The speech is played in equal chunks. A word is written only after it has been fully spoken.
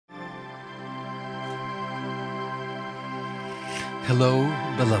Hello,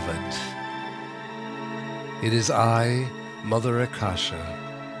 beloved. It is I, Mother Akasha,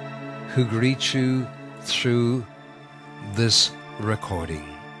 who greet you through this recording.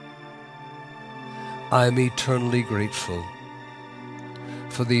 I am eternally grateful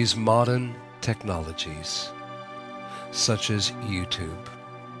for these modern technologies, such as YouTube,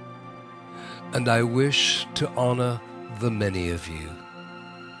 and I wish to honor the many of you.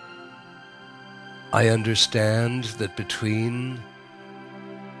 I understand that between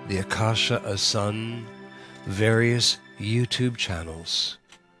the Akasha Sun, various YouTube channels,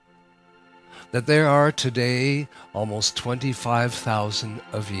 that there are today almost 25,000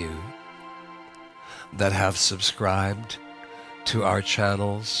 of you that have subscribed to our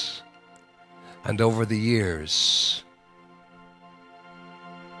channels, and over the years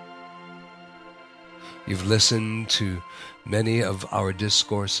you've listened to many of our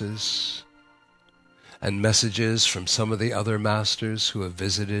discourses and messages from some of the other masters who have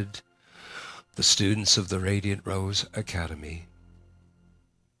visited the students of the Radiant Rose Academy.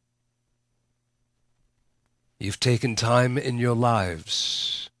 You've taken time in your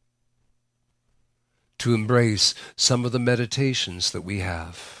lives to embrace some of the meditations that we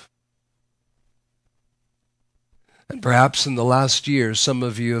have. And perhaps in the last year, some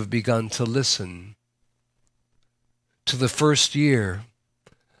of you have begun to listen to the first year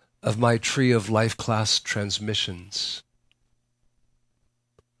of my Tree of Life class transmissions.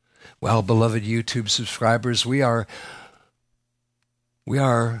 Well, beloved YouTube subscribers, we are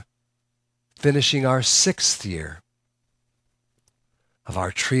finishing our 6th year of our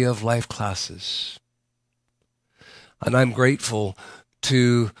Tree of Life classes. And I'm grateful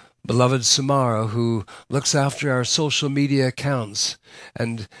to beloved Samara, who looks after our social media accounts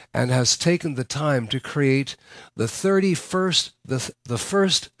and has taken the time to create the first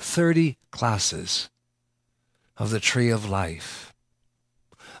 30 classes of the Tree of Life.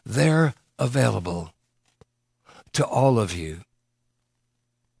 They're available to all of you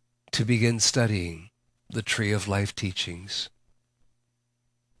to begin studying the Tree of Life teachings.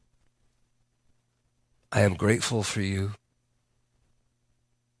 I am grateful for you.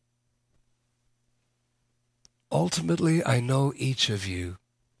 Ultimately, I know each of you,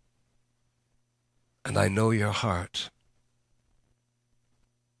 and I know your heart,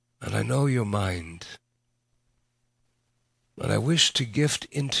 and I know your mind, and I wish to gift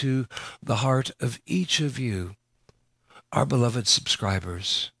into the heart of each of you, our beloved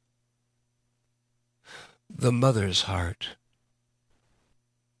subscribers, the mother's heart.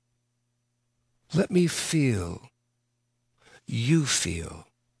 Let me feel, you feel,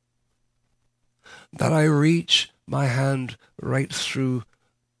 that I reach my hand right through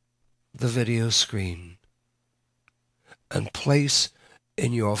the video screen and place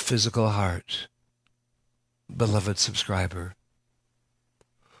in your physical heart, beloved subscriber,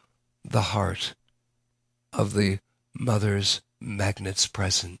 the heart of the Mother's Magnet's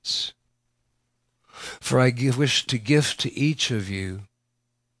presence. For I wish to gift to each of you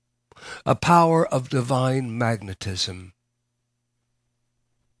a power of divine magnetism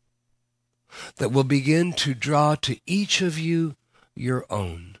that will begin to draw to each of you your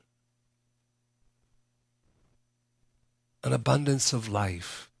own. An abundance of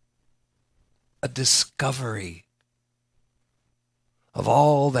life, a discovery of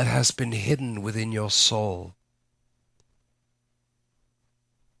all that has been hidden within your soul,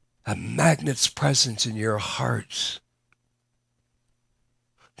 a magnet's presence in your heart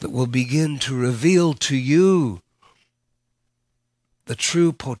that will begin to reveal to you the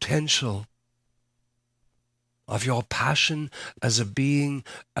true potential of your passion as a being,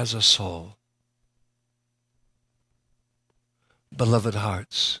 as a soul. Beloved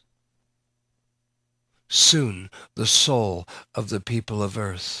hearts, soon the soul of the people of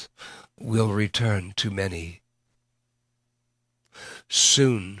earth will return to many.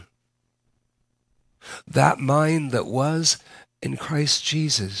 Soon, that mind that was in Christ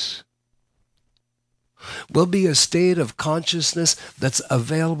Jesus will be a state of consciousness that's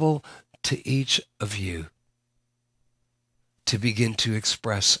available to each of you to begin to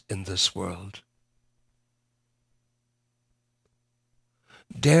express in this world.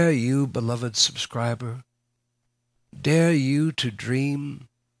 Dare you, beloved subscriber, dare you to dream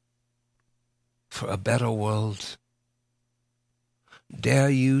for a better world. Dare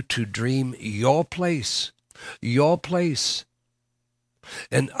you to dream your place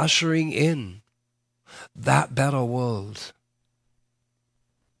in ushering in that better world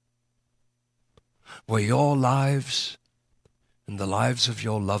where your lives and the lives of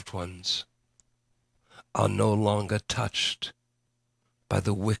your loved ones are no longer touched by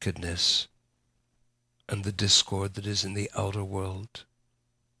the wickedness and the discord that is in the outer world.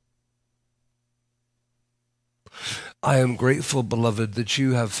 I am grateful, beloved, that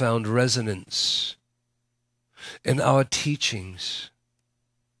you have found resonance in our teachings,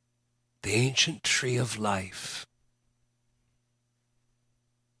 the ancient tree of life.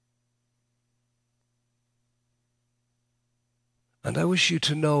 And I wish you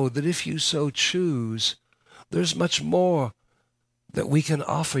to know that if you so choose, there's much more that we can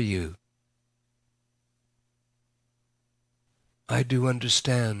offer you. I do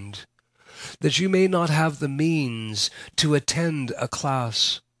understand that you may not have the means to attend a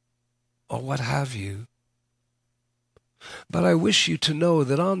class or what have you. But I wish you to know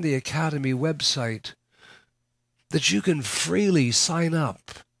that on the Academy website that you can freely sign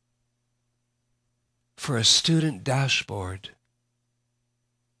up for a student dashboard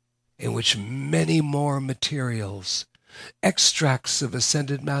in which many more materials, extracts of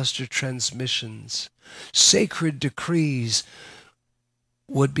Ascended Master transmissions, sacred decrees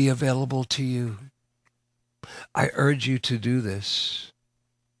would be available to you. I urge you to do this.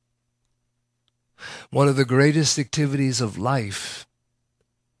 One of the greatest activities of life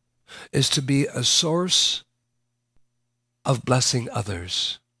is to be a source of blessing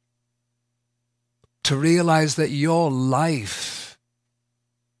others. To realize that your life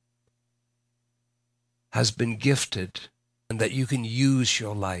has been gifted and that you can use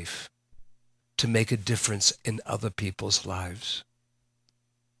your life to make a difference in other people's lives.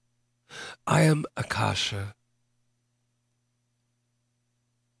 I am Akasha.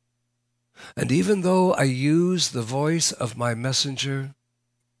 And even though I use the voice of my messenger,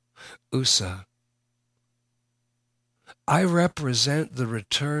 Usa, I represent the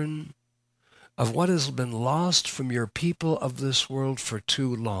return of what has been lost from your people of this world for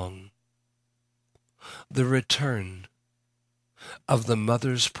too long. The return of the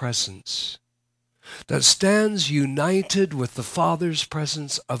Mother's presence that stands united with the Father's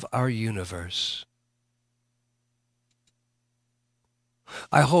presence of our universe.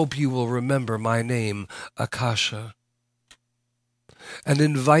 I hope you will remember my name, Akasha, and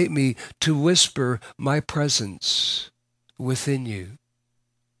invite me to whisper my presence within you.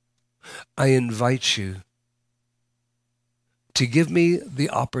 I invite you to give me the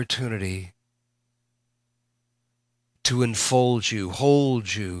opportunity to enfold you,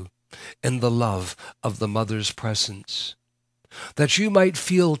 hold you in the love of the Mother's presence, that you might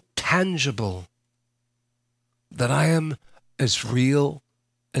feel tangible, that I am as real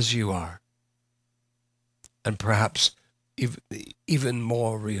as you are, and perhaps even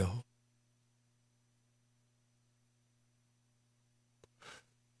more real.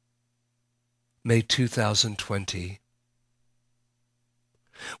 May 2020,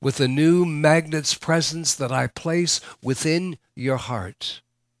 with the new magnet's presence that I place within your heart,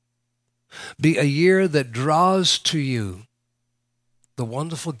 be a year that draws to you the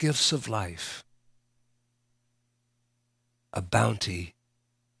wonderful gifts of life, a bounty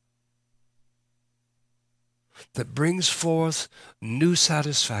that brings forth new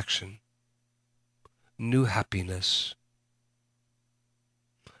satisfaction, new happiness,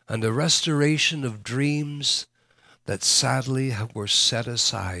 and a restoration of dreams that sadly were set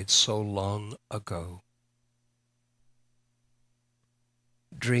aside so long ago.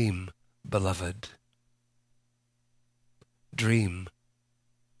 Dream, beloved. Dream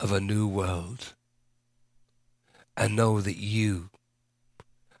of a new world, and know that you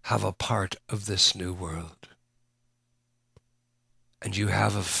have a part of this new world. And you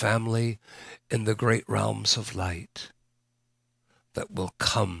have a family in the great realms of light that will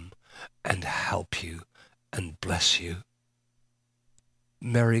come and help you and bless you.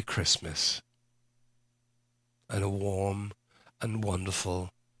 Merry Christmas and a warm and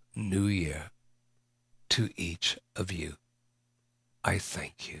wonderful New Year to each of you. I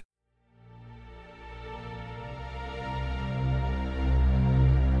thank you.